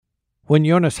When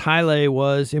Jonas Haile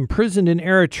was imprisoned in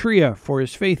Eritrea for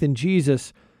his faith in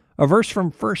Jesus, a verse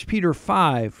from 1 Peter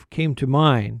 5 came to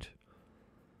mind.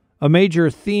 A major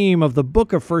theme of the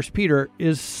book of 1 Peter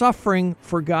is suffering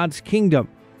for God's kingdom.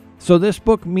 So this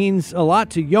book means a lot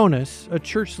to Jonas, a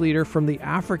church leader from the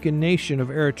African nation of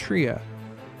Eritrea.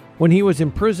 When he was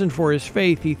imprisoned for his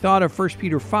faith, he thought of 1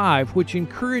 Peter 5, which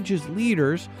encourages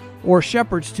leaders or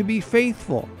shepherds to be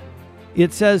faithful.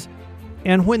 It says,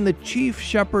 "And when the chief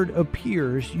shepherd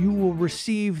appears, you will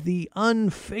receive the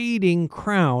unfading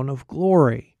crown of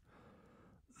glory."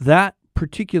 That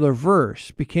particular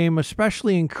verse became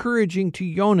especially encouraging to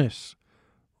Jonas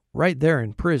right there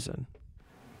in prison.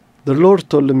 The Lord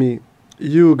told me,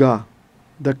 you got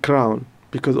the crown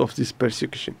because of this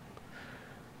persecution.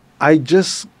 I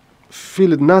just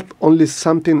feel not only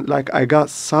something like I got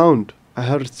sound, I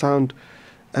heard sound,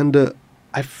 and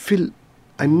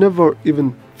I never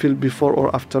even feel before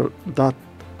or after that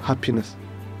happiness.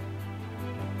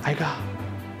 I got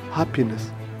happiness.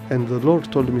 And the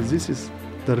Lord told me this is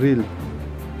the real,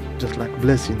 just like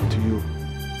blessing to you.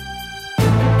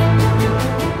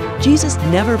 Jesus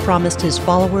never promised his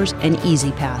followers an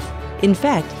easy path. In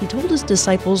fact, he told his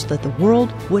disciples that the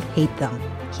world would hate them.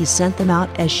 He sent them out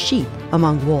as sheep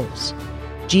among wolves.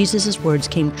 Jesus' words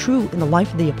came true in the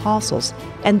life of the apostles,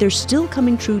 and they're still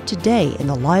coming true today in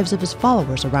the lives of his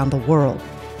followers around the world.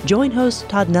 Join host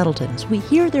Todd Nettleton as we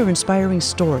hear their inspiring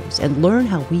stories and learn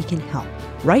how we can help.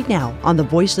 Right now on the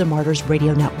Voice of the Martyrs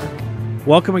Radio Network.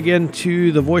 Welcome again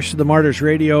to the Voice of the Martyrs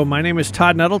Radio. My name is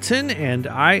Todd Nettleton, and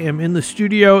I am in the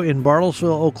studio in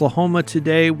Bartlesville, Oklahoma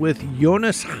today with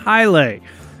Jonas Haile.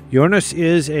 Jonas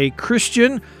is a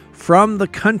Christian from the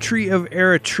country of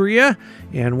Eritrea,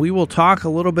 and we will talk a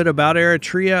little bit about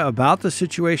Eritrea, about the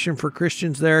situation for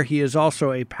Christians there. He is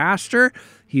also a pastor.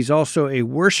 He's also a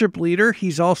worship leader.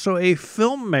 He's also a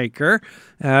filmmaker.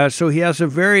 So he has a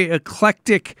very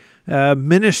eclectic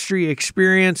ministry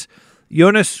experience.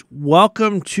 Jonas,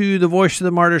 welcome to the Voice of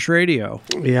the Martyrs Radio.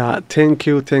 Yeah, thank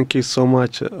you. Thank you so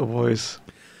much, Voice.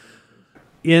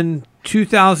 In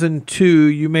 2002,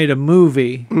 you made a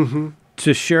movie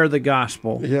to share the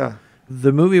gospel. Yeah.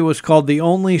 The movie was called The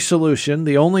Only Solution.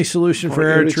 The only solution for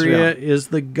Eritrea is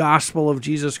the gospel of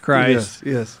Jesus Christ.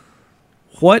 Yes.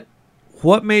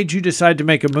 What made you decide to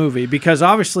make a movie? Because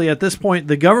obviously at this point,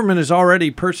 the government is already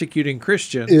persecuting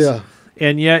Christians. Yeah.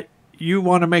 And yet you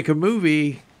want to make a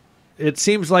movie. It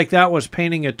seems like that was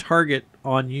painting a target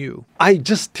on you. I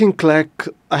just think like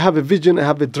I have a vision, I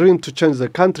have a dream to change the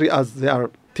country as they are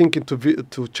thinking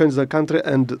to change the country,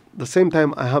 and at the same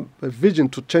time I have a vision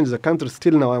to change the country.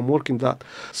 Still now I'm working that.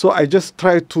 So I just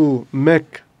try to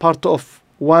make part of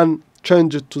one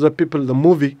change to the people, the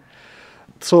movie.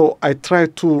 So I try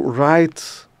to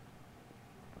write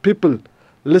people,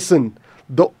 listen,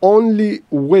 the only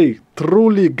way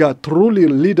truly God, truly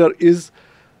leader is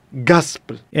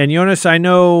gospel. And Jonas, I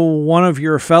know one of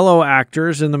your fellow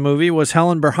actors in the movie was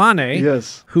Helen Berhane,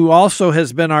 yes, who also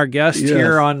has been our guest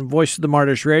here on Voice of the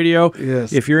Martyrs Radio.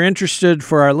 Yes. If you're interested,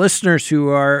 for our listeners who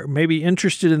are maybe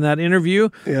interested in that interview,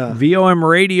 yeah,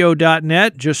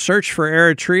 vomradio.net, just search for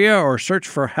Eritrea or search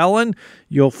for Helen.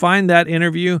 You'll find that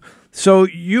interview. So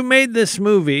you made this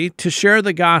movie to share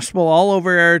the gospel all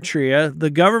over Eritrea. The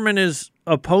government is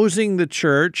opposing the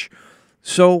church.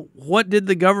 So what did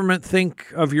the government think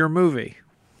of your movie?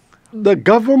 The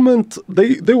government,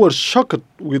 they were shocked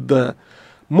with the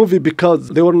movie because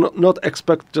they were not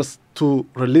expect just to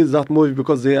release that movie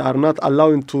because they are not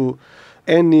allowing to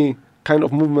any kind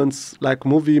of movements like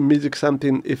movie, music,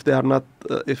 something if they are not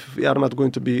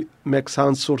going to be make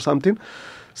sounds or something.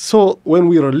 So when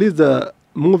we released the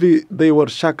movie, they were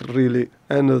shocked really,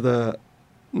 and the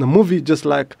movie just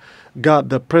like got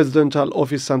the presidential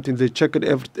office something. They checked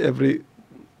every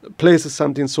place is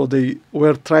something, so they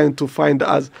were trying to find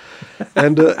us.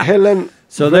 And Helen...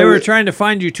 So they were trying to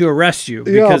find you to arrest you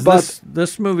because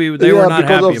this movie, they were not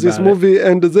happy about it. Because of this movie,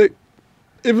 and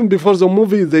even before the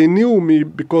movie, they knew me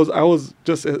because I was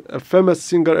just a famous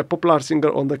singer, a popular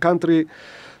singer on the country.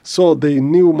 So they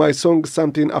knew my song,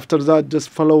 something. After that, just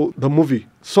follow the movie.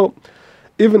 So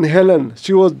even Helen,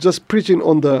 she was just preaching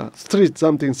on the street,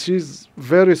 something. She's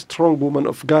very strong woman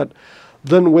of God.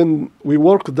 Then when we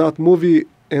worked that movie,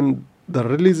 and the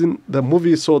releasing the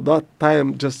movie, so that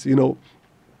time just,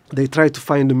 they tried to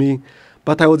find me,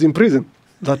 but I was in prison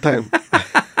that time.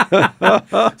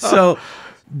 So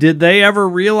did they ever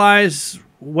realize,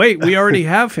 wait, we already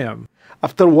have him?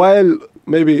 After a while,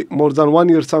 maybe more than 1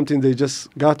 year something, they just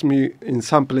got me in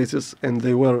some places, and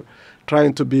they were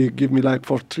trying to give me like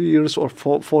for 3 years or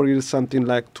 4 years something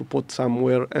like to put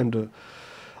somewhere. And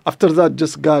after that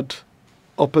just got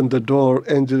opened the door,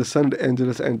 angels, send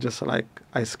angels, and just like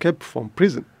I escaped from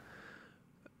prison.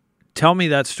 Tell me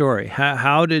that story.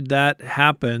 How did that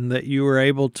happen that you were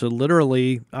able to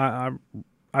literally,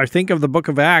 I think of the book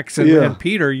of Acts and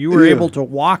Peter, you were able to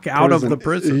walk out of the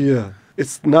prison. Yeah.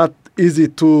 It's not easy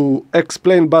to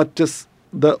explain, but just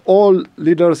all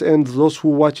leaders and those who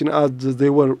watching us, they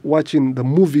were watching the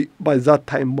movie by that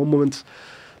time, moments.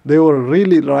 They were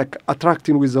really like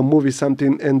attracting with the movie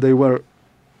something, and they were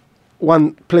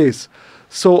one place.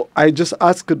 So I just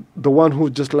asked the one who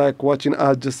just like watching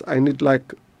us, I need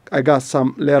like, I got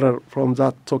some letter from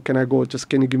that, so can I go? Just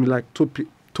can you give me like 2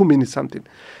 minutes something?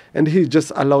 And he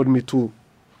just allowed me to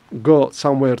go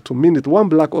somewhere 2 minutes, 1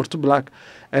 block or 2 block,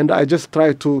 and I just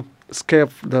tried to escape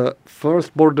the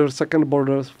first border, second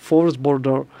border, fourth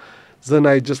border. Then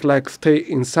I just like stay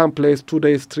in some place 2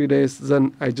 days, 3 days.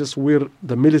 Then I just wear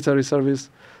the military service,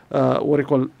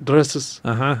 dresses.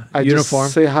 I uniform.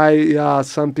 Just say hi,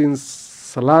 something,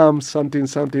 salam,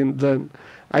 something. Then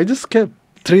I just kept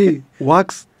 3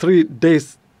 walks, 3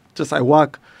 days. Just I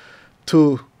walk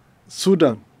to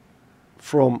Sudan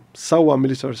from Sawa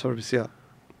military service. Yeah.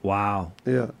 Wow.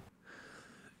 Yeah.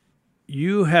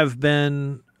 You have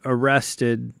been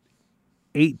arrested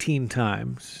 18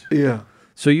 times. Yeah.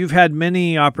 So you've had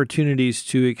many opportunities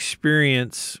to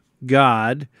experience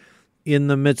God in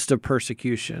the midst of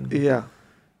persecution. Yeah.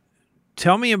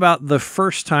 Tell me about the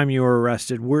first time you were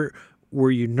arrested.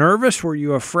 Were you nervous? Were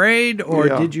you afraid? Or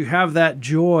did you have that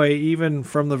joy even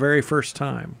from the very first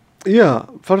time? Yeah,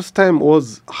 first time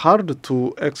was hard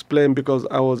to explain because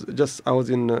I was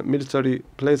in military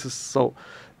places, so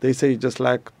they say just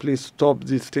like, please stop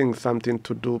this thing, something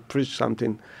to do, preach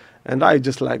something. And I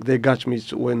just like, they got me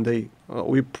when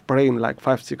we praying like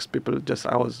 5-6 people, just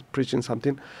I was preaching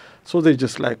something. So they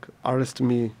just like arrest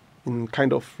me in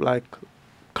kind of like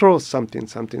cross something.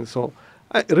 So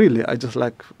I just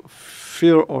like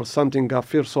fear or something, got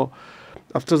fear. So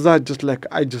after that,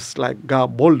 I just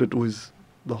got bolded with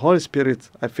the Holy Spirit.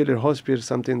 I feel the Holy Spirit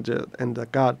something, and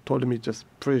God told me just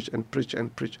preach and preach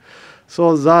and preach.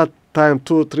 So that time,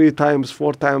 2, 3 times,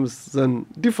 4 times, then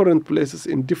different places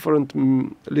in different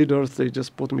leaders, they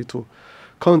just put me to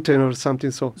container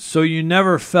something. So you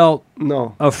never felt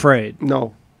afraid?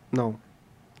 No.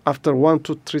 After 1,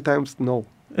 2, 3 times, no.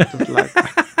 Just like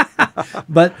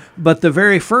but the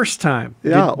very first time,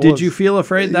 did you feel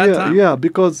afraid that time? Yeah,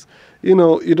 because you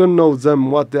don't know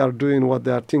them, what they are doing, what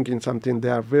they are thinking, something. They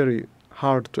are very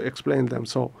hard to explain them.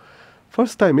 So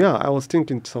first time, I was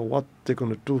thinking, so what they're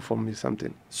going to do for me,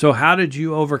 something. So how did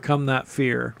you overcome that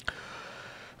fear?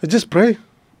 I just pray.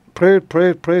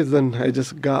 Then I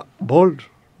just got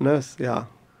boldness,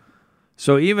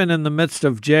 So even in the midst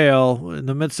of jail, in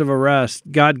the midst of arrest,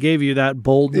 God gave you that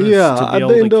boldness to be at able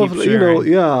the end to keep of,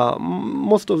 sharing.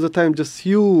 most of the time, just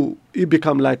you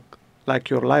become like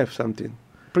your life, something.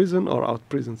 Prison or out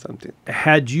prison, something.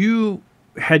 Had you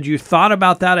thought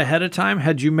about that ahead of time?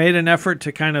 Had you made an effort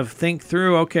to kind of think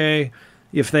through, okay,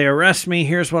 if they arrest me,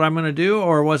 here's what I'm going to do?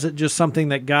 Or was it just something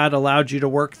that God allowed you to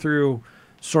work through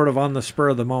sort of on the spur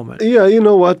of the moment? Yeah, you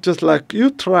know what? Just like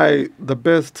you try the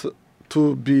best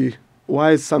to be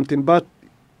wise, something. But at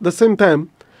the same time,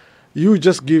 you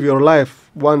just give your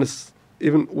life once,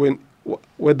 even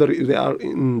whether they are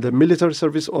in the military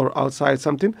service or outside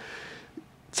something.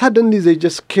 Suddenly they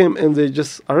just came and they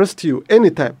just arrest you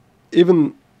anytime.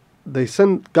 Even they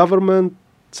government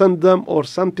send them or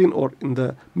something, or in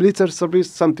the military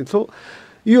service, something. So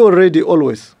you're ready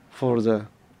always for the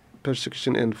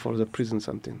persecution and for the prison,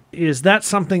 something. Is that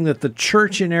something that the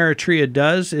church in Eritrea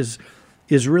does? Is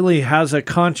really has a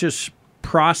conscious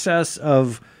process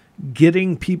of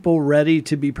getting people ready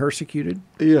to be persecuted?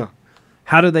 Yeah.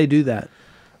 How do they do that?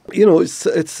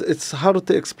 It's hard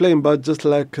to explain, but just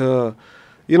like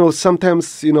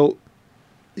sometimes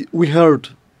we heard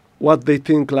what they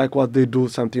think, like what they do,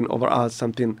 something over us,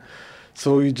 something.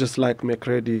 So we just like make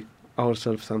ready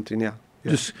ourselves, something. Yeah.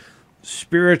 Just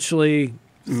spiritually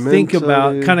think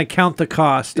about, kind of count the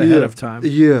cost ahead of time.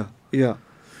 Yeah.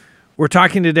 We're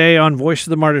talking today on Voice of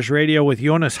the Martyrs Radio with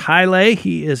Jonas Haile.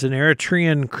 He is an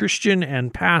Eritrean Christian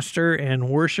and pastor and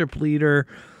worship leader.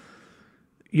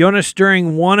 Jonas,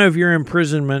 during one of your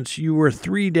imprisonments, you were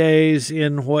 3 days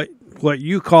in what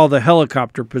you call the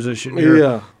helicopter position.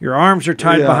 Your arms are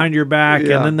tied behind your back,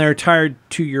 and then they're tied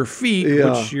to your feet,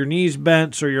 which your knees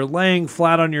bent, so you're laying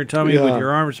flat on your tummy with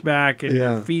your arms back and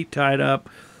your feet tied up.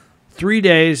 3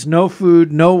 days, no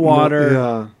food, no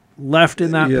water, left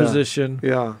in that position.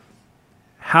 Yeah.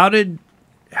 How did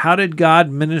God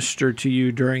minister to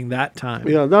you during that time?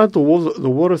 Yeah, that was the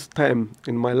worst time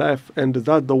in my life, and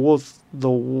that was the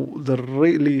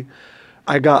really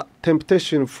I got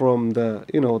temptation from the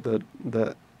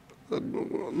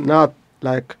not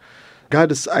like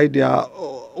God's idea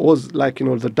was like,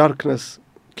 the darkness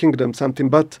kingdom something,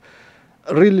 but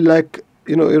really like,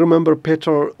 you remember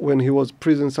Peter when he was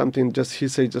prison something, just he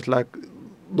said just like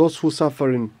those who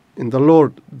suffer in the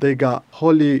Lord, they got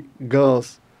Holy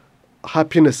Ghost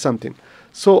happiness something.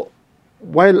 So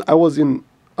while I was in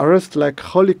arrest like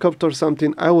helicopter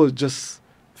something, I was just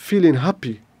feeling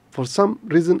happy. For some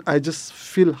reason, I just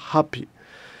feel happy.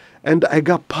 And I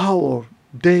got power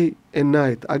day and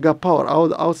night. I got power. I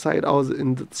was outside. I was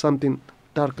in something,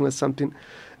 darkness, something.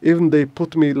 Even they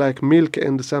put me like milk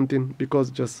and something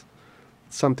because just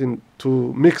something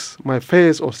to mix my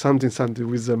face or something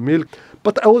with the milk.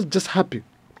 But I was just happy.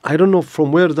 I don't know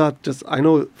from where that just, I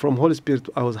know from Holy Spirit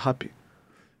I was happy.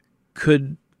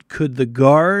 Could the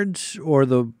guards or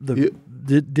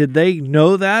did they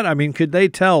know that? I mean, could they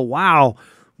tell, wow,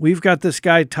 we've got this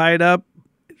guy tied up,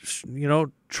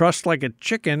 trussed like a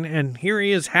chicken, and here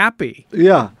he is happy?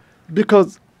 Yeah,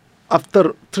 because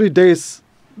after 3 days,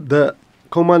 the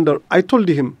commander, I told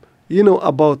him,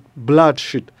 about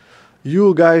bloodshed.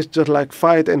 You guys just like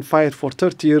fight for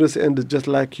 30 years and just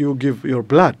like you give your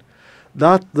blood.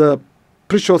 That's the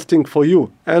precious thing for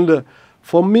you. And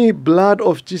for me, blood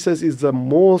of Jesus is the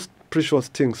most precious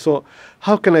thing. So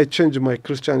how can I change my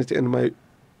Christianity and my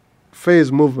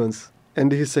faith movements?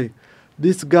 And he say,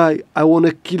 this guy, I want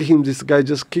to kill him. This guy,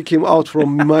 just kick him out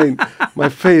from my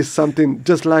face, something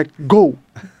just like, go.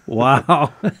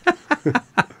 Wow.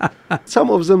 Some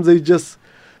of them,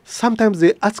 sometimes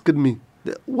they asked me,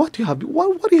 what do you have?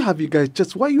 What do you have, you guys?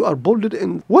 Just why you are bolded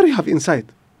and what do you have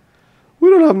inside? We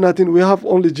don't have nothing. We have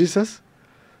only Jesus.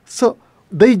 So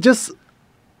they just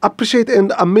appreciate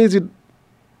and amazed.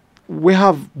 We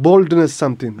have boldness,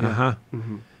 something. Yeah. Uh-huh.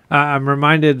 Mm-hmm. I'm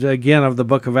reminded again of the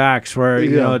book of Acts where,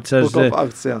 it says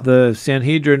the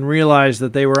Sanhedrin realized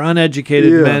that they were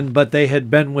uneducated men, but they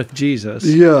had been with Jesus.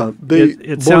 Yeah.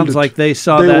 It sounds like they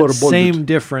saw that same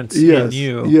difference in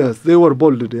you. Yes, they were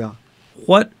bolded, yeah.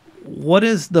 What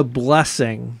is the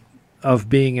blessing of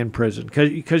being in prison?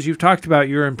 Because you've talked about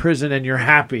you're in prison and you're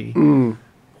happy. Mm.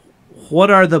 What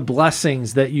are the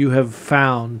blessings that you have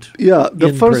found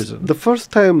in prison? The first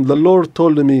time the Lord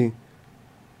told me,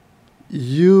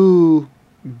 you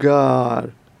got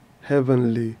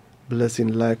heavenly blessing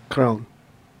like crown.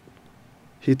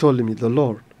 He told me, the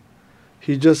Lord.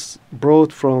 He just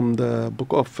brought from the book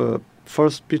of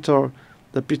 1 Peter,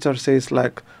 the Peter says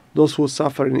like, those who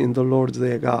suffering in the Lord,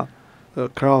 they got a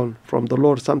crown from the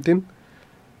Lord, something.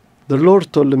 The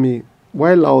Lord told me,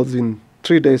 while I was in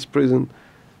 3 days prison,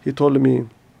 he told me,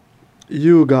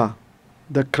 you got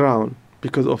the crown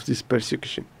because of this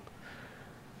persecution.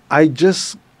 I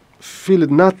just feel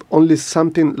not only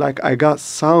something like I got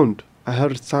sound, I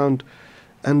heard sound,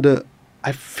 and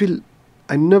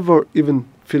I never even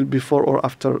feel before or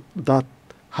after that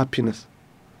happiness.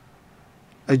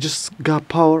 I just got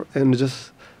power and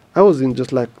I was in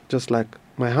just like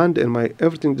my hand and my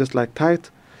everything just like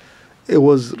tight. It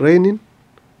was raining.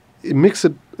 It mixed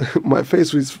my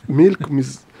face with milk,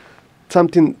 with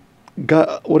something,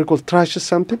 what you call trash or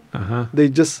something. Uh-huh. They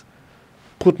just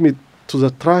put me to the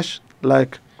trash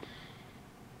like,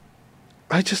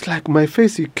 I just like my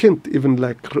face, you can't even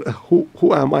like,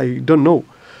 who am I? Don't know.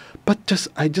 But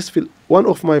I just feel one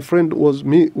of my friend was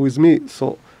with me,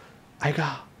 so I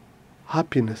got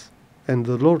happiness. And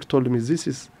the Lord told me this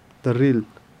is the real,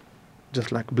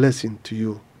 just like blessing to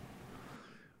you.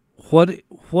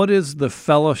 What is the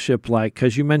fellowship like?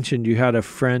 Because you mentioned you had a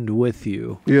friend with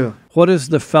you. Yeah. What is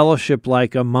the fellowship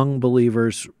like among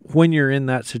believers when you're in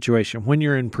that situation, when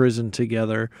you're in prison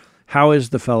together? How is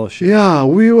the fellowship? Yeah,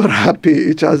 we were happy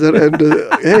each other. And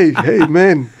hey,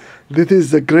 man, this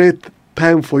is a great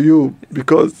time for you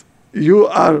because you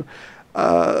are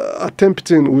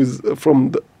attempting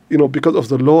because of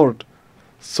the Lord.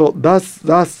 So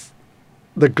that's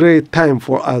the great time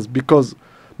for us because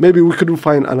maybe we couldn't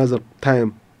find another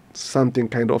time, something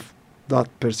kind of that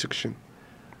persecution.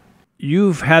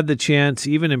 You've had the chance,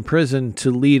 even in prison,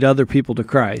 to lead other people to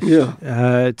Christ.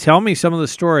 Yeah. Tell me some of the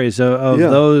stories of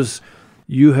those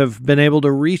you have been able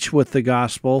to reach with the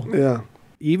gospel,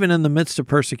 even in the midst of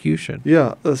persecution.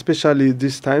 Yeah, especially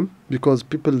this time, because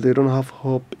people, they don't have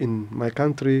hope in my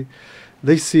country.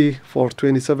 They see for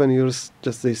 27 years,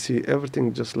 they see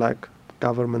everything just like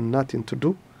government, nothing to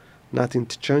do, nothing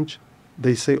to change.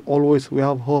 They say always we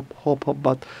have hope,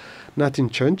 but nothing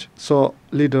change. So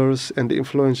leaders and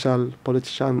influential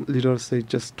politician leaders, they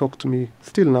just talk to me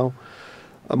still now.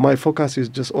 My focus is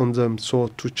just on them. So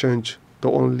to change, the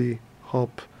only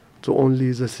hope,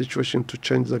 the situation to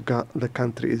change the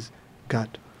country is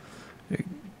God.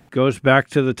 goes back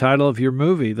to the title of your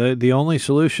movie. The only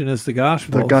solution is the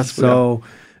gospel. The gospel.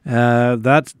 So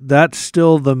that's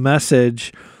still the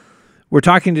message. We're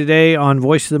talking today on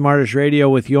Voice of the Martyrs Radio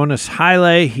with Jonas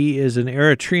Haile. He is an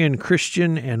Eritrean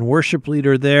Christian and worship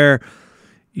leader there.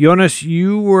 Jonas,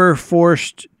 you were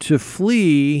forced to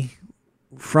flee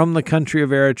from the country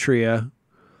of Eritrea.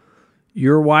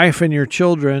 Your wife and your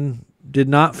children did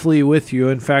not flee with you.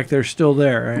 In fact, they're still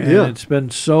there. And it's been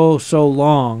so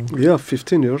long. Yeah,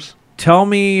 15 years. Tell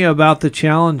me about the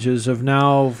challenges of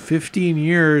now 15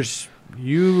 years,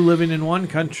 you living in one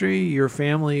country, your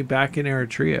family back in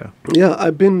Eritrea. Yeah,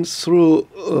 I've been through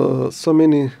so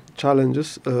many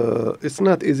challenges. It's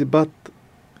not easy, but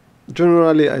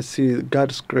generally I see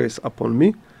God's grace upon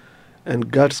me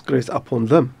and God's grace upon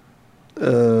them.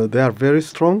 They are very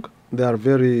strong. They are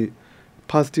very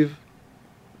positive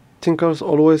thinkers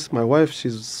always. My wife,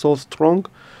 she's so strong.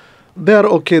 They are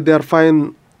okay. They are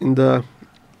fine in the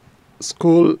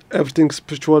school, everything,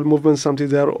 spiritual movement, something,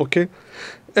 they are okay.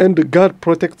 And God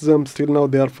protects them. Still now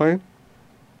they are fine.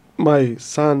 My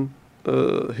son,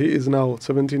 he is now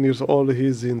 17 years old.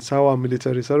 He's in Sawa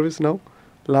military service now,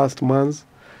 last month.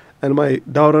 And my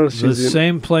daughter, she's the in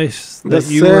same place that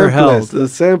you were held. The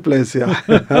same place, yeah.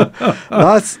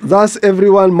 that's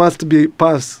everyone must be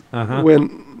passed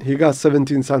when he got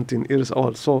 17 something years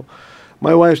old. So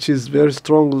my wife, she's very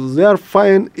strong. They are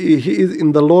fine. He is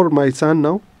in the Lord, my son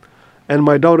now. And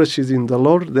my daughter, she's in the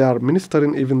Lord. They are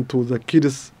ministering even to the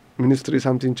kids ministry,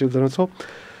 something, children. So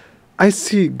I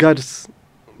see God's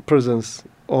presence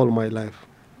all my life.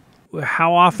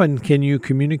 How often can you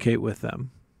communicate with them?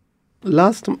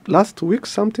 Last week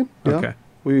something. Yeah. Okay.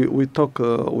 We talk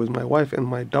with my wife and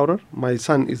my daughter. My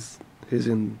son he's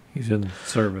in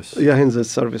service. Yeah, he's in the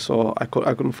service. So I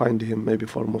couldn't find him maybe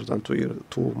for more than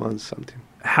 2 months something.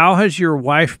 How has your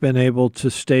wife been able to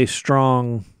stay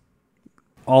strong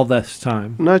all this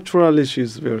time? Naturally,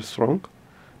 she's very strong.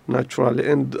 Naturally,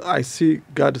 and I see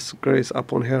God's grace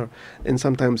upon her. And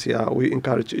sometimes, we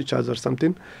encourage each other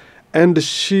something. And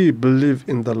she believes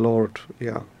in the Lord.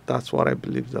 Yeah, that's what I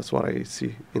believe. That's what I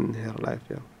see in her life.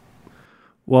 Yeah.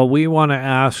 Well, we want to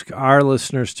ask our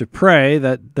listeners to pray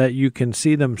that you can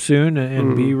see them soon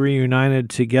and be reunited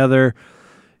together.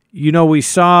 You know, we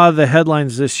saw the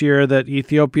headlines this year that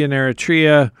Ethiopia and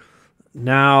Eritrea,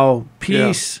 now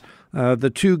peace,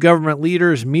 the two government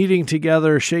leaders meeting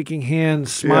together, shaking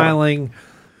hands, smiling. Yeah.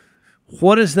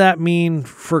 What does that mean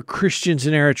for Christians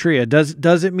in Eritrea?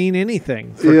 Does it mean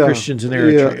anything for Christians in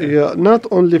Eritrea? Yeah, not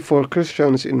only for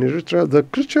Christians in Eritrea. The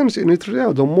Christians in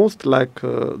Eritrea, the most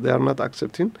they are not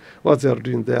accepting what they are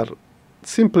doing. They are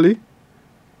simply,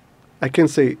 I can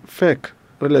say, fake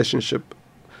relationship.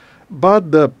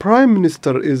 But the prime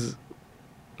minister is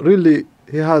really,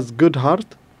 he has good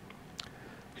heart.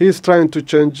 He is trying to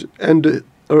change, and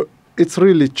it's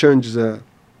really changed the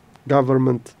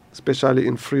government, especially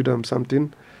in freedom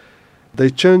something. They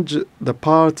change the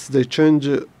parts, they change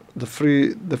the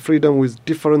freedom with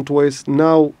different ways.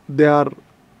 Now they are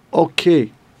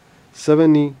okay,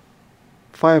 75%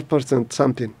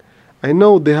 something. I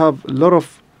know they have a lot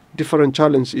of different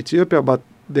challenges in Ethiopia, but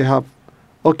they have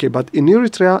okay. But in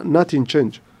Eritrea, nothing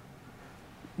changed.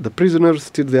 The prisoners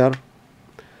still there.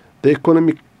 The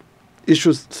economic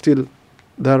issues still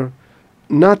there.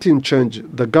 Nothing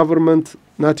changed. The government,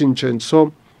 nothing changed.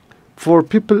 So for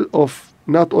people of,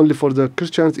 not only for the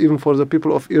Christians, even for the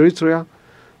people of Eritrea,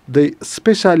 they,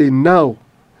 especially now,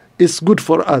 it's good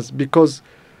for us because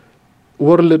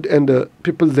world and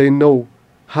people, they know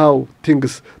how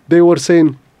things, they were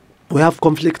saying, we have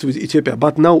conflict with Ethiopia,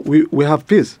 but now we have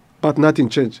peace, but nothing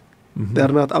changed. Mm-hmm. They are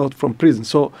not out from prison.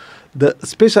 So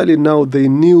especially now they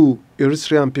knew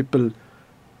Eritrean people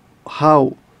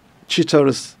how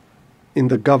cheaters in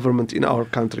the government in our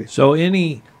country. So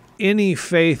any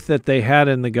faith that they had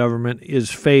in the government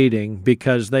is fading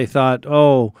because they thought,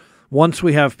 once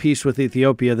we have peace with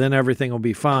Ethiopia, then everything will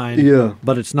be fine. Yeah.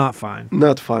 But it's not fine.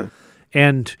 Not fine.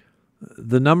 And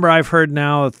the number I've heard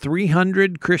now,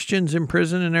 300 Christians in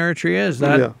prison in Eritrea, is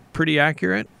that pretty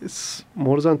accurate? It's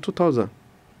more than 2,000.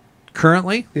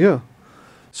 Currently? Yeah.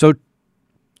 So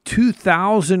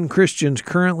 2,000 Christians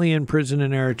currently in prison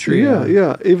in Eritrea.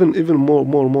 Yeah. Even more.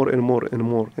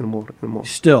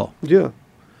 Still? Yeah.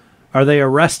 Are they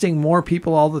arresting more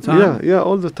people all the time? Yeah,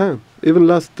 all the time. Even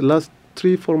last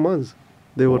 3-4 months,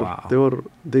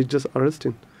 they just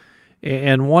arresting.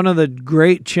 And one of the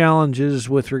great challenges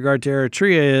with regard to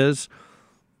Eritrea is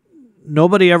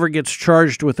nobody ever gets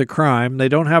charged with a crime. They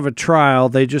don't have a trial.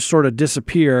 They just sort of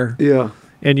disappear. Yeah.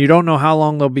 And you don't know how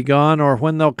long they'll be gone or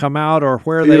when they'll come out or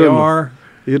where they are.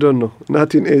 You don't know.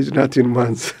 Not in age, not in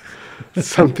months.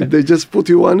 Something. They just put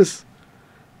you once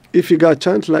If you got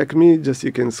chance like me, just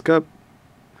you can escape.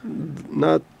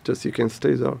 Not just you can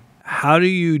stay there. How do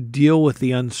you deal with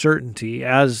the uncertainty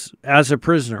as a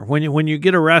prisoner when you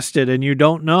get arrested and you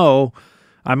don't know,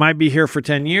 I might be here for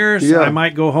 10 years, Yeah. I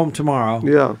might go home tomorrow.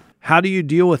 Yeah. How do you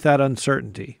deal with that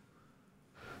uncertainty?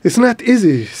 It's not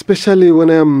easy, especially when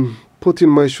I'm putting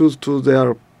my shoes to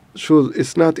their shoes.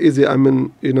 It's not easy. I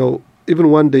mean,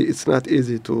 even one day it's not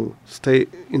easy to stay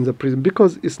in the prison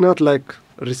because it's not like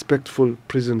respectful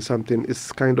prison something.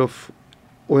 It's kind of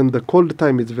when the cold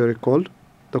time is very cold,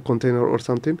 the container or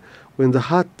something. When the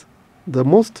hot, the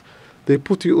most, they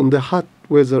put you in the hot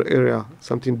weather area,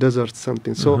 something desert,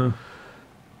 something. So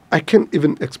I can't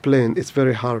even explain. It's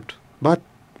very hard. But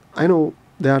I know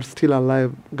they are still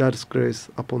alive. God's grace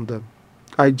upon them.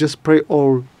 I just pray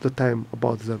all the time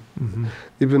about them.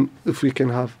 Even if we can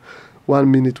have 1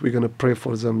 minute, we're going to pray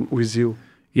for them with you.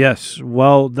 Yes.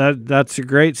 Well, that's a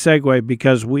great segue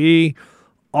because we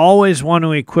always want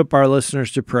to equip our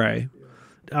listeners to pray.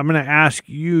 I'm going to ask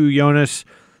you, Jonas,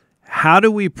 how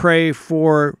do we pray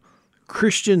for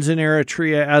Christians in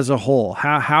Eritrea as a whole?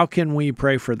 How can we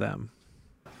pray for them?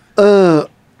 The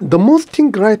most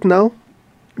thing right now,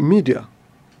 media.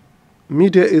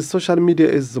 Social media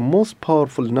is the most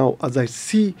powerful now. As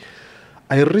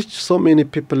I reach so many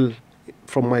people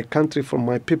from my country, from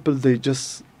my people, they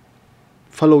just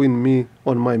following me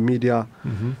on my media,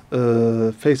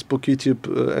 Facebook,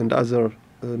 YouTube, and other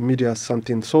media,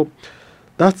 something. So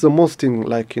that's the most thing,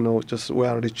 just we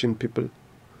are reaching people.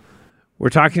 We're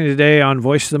talking today on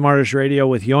Voice of the Martyrs Radio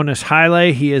with Jonas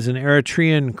Haile. He is an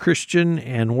Eritrean Christian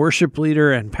and worship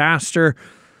leader and pastor.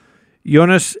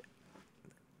 Jonas,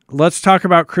 let's talk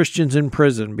about Christians in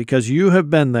prison because you have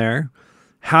been there.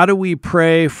 How do we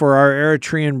pray for our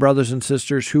Eritrean brothers and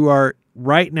sisters who are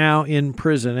right now in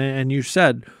prison? And you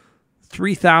said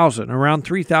around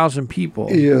 3,000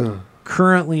 people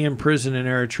currently in prison in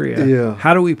Eritrea. Yeah.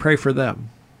 How do we pray for them?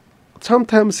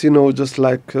 Sometimes, just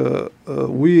like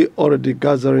we already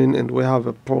gathering and we have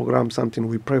a program, something,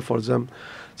 we pray for them.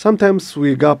 Sometimes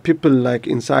we got people like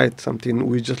inside something,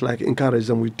 we just like encourage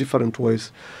them with different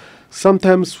ways.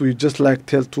 Sometimes we just like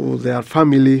tell to their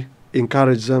family,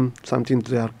 encourage them, something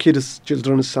to their kids,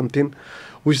 children, something.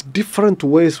 With different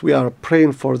ways we are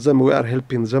praying for them, we are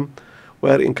helping them,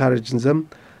 we are encouraging them.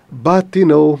 But,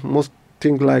 most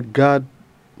things like God,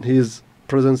 His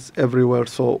presence everywhere.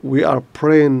 So we are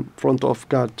praying in front of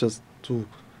God just to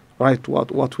write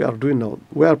what we are doing now.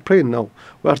 We are praying now.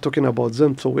 We are talking about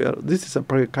them. So this is a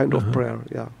prayer, kind of prayer,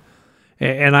 yeah.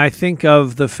 And I think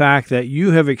of the fact that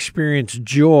you have experienced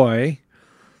joy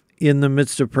in the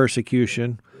midst of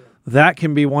persecution. That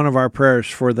can be one of our prayers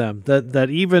for them. That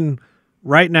even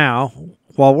right now,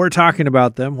 while we're talking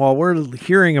about them, while we're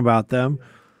hearing about them,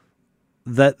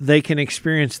 that they can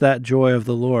experience that joy of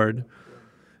the Lord.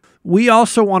 We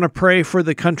also want to pray for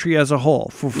the country as a whole,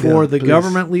 for the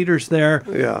government leaders there.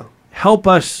 Yeah. Help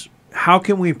us. How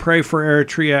can we pray for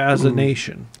Eritrea as a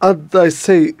nation? As I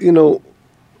say,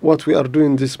 what we are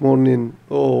doing this morning,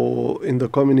 in the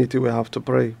community, we have to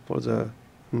pray for the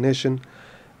nation.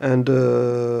 And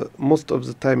most of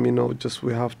the time, just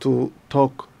we have to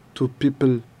talk to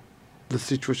people, the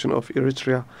situation of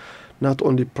Eritrea. Not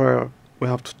only prayer, we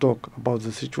have to talk about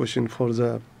the situation for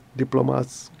the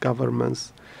diplomats,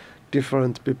 governments,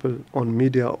 different people on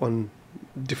media, on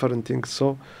different things.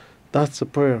 So that's a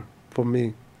prayer for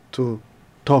me, to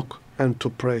talk and to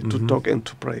pray, to talk and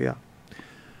to pray, yeah.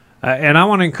 And I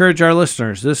want to encourage our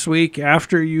listeners this week,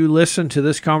 after you listen to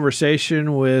this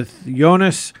conversation with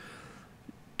Jonas,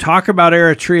 talk about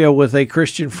Eritrea with a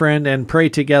Christian friend and pray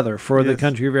together for the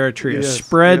country of Eritrea. Yes.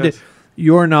 Spread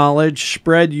your knowledge,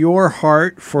 spread your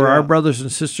heart for our brothers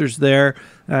and sisters there,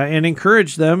 and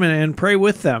encourage them and pray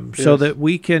with them so that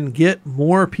we can get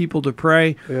more people to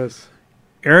pray. Yes.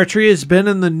 Eritrea has been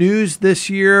in the news this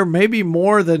year, maybe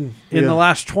more than in the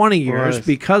last 20 years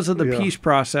because of the peace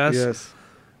process. Yes.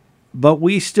 But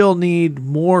we still need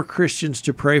more Christians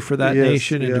to pray for that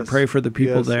nation and to pray for the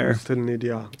people there. We still need,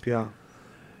 yeah.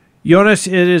 Jonas,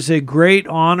 it is a great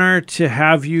honor to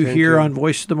have you here on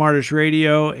Voice of the Martyrs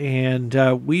Radio,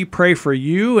 and we pray for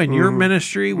you and your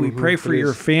ministry. We pray for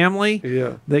your family,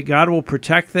 that God will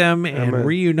protect them and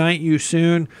reunite you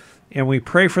soon, and we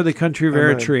pray for the country of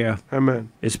Eritrea.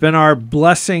 Amen. It's been our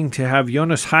blessing to have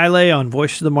Jonas Haile on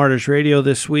Voice of the Martyrs Radio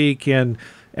this week, and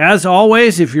as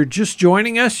always, if you're just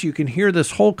joining us, you can hear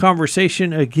this whole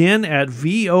conversation again at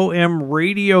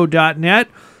vomradio.net.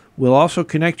 We'll also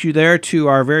connect you there to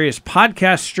our various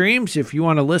podcast streams if you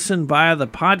want to listen via the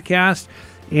podcast.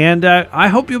 And I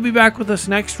hope you'll be back with us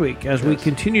next week as we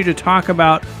continue to talk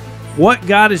about what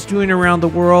God is doing around the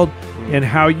world and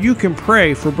how you can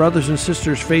pray for brothers and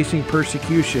sisters facing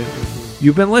persecution.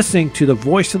 You've been listening to the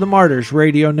Voice of the Martyrs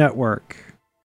Radio Network.